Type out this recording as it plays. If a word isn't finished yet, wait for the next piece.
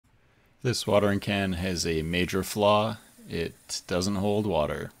This watering can has a major flaw. It doesn't hold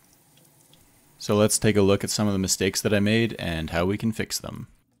water. So let's take a look at some of the mistakes that I made and how we can fix them.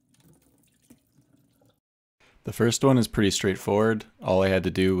 The first one is pretty straightforward. All I had to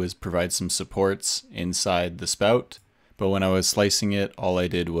do was provide some supports inside the spout, but when I was slicing it, all I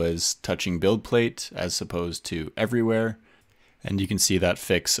did was touching build plate as opposed to everywhere, and you can see that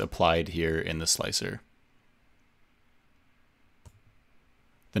fix applied here in the slicer.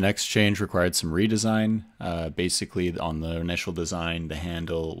 The next change required some redesign. Basically, on the initial design, the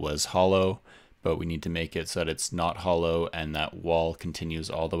handle was hollow, but we need to make it so that it's not hollow and that wall continues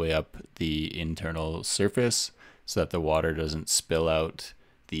all the way up the internal surface so that the water doesn't spill out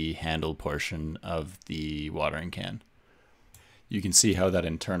the handle portion of the watering can. You can see how that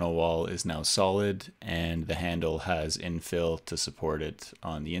internal wall is now solid and the handle has infill to support it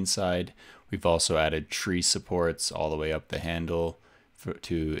on the inside. We've also added tree supports all the way up the handle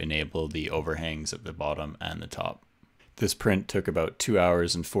to enable the overhangs at the bottom and the top. This print took about 2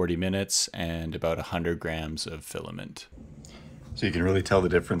 hours and 40 minutes and about 100 grams of filament. So you can really tell the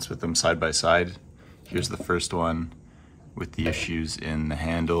difference with them side by side. Here's the first one with the issues in the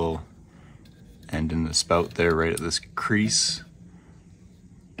handle and in the spout there right at this crease.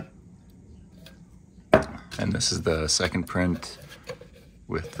 And this is the second print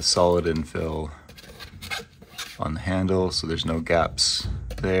with the solid infill on the handle, so there's no gaps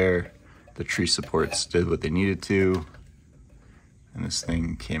there. The tree supports did what they needed to, and this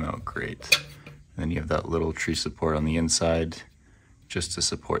thing came out great. And then you have that little tree support on the inside just to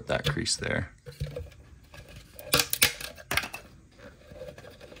support that crease there.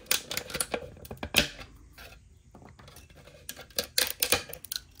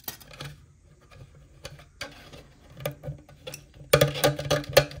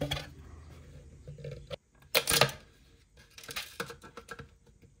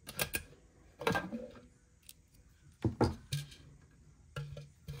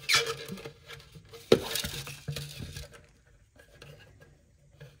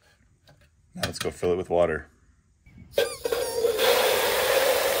 Now let's go fill it with water.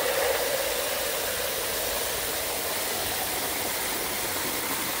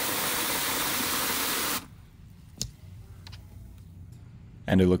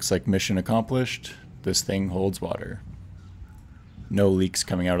 And it looks like mission accomplished. This thing holds water. No leaks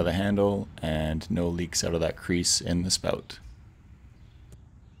coming out of the handle and no leaks out of that crease in the spout.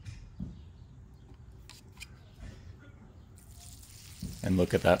 And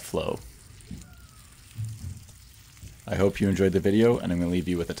look at that flow. I hope you enjoyed the video, and I'm going to leave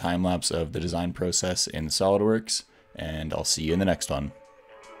you with a time lapse of the design process in SolidWorks, and I'll see you in the next one.